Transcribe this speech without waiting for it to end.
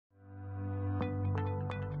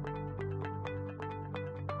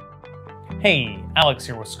Hey, Alex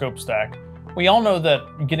here with ScopeStack. We all know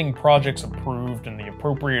that getting projects approved in the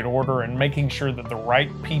appropriate order and making sure that the right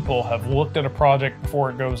people have looked at a project before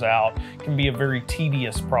it goes out can be a very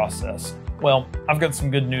tedious process. Well, I've got some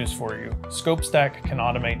good news for you. ScopeStack can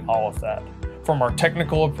automate all of that. From our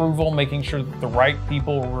technical approval, making sure that the right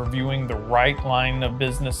people are reviewing the right line of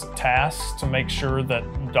business tasks to make sure that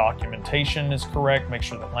documentation is correct, make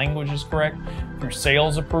sure the language is correct, through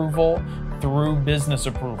sales approval, through business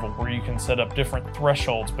approval, where you can set up different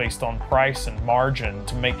thresholds based on price and margin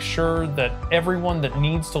to make sure that everyone that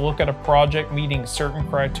needs to look at a project meeting certain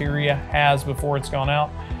criteria has before it's gone out.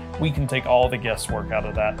 We can take all the guesswork out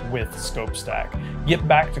of that with ScopeStack. Get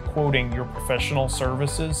back to quoting your professional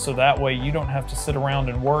services so that way you don't have to sit around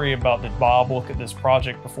and worry about, did Bob look at this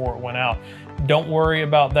project before it went out? Don't worry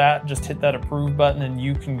about that. Just hit that approve button and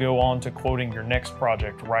you can go on to quoting your next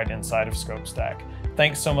project right inside of ScopeStack.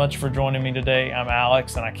 Thanks so much for joining me today. I'm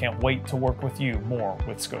Alex and I can't wait to work with you more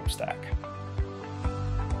with ScopeStack.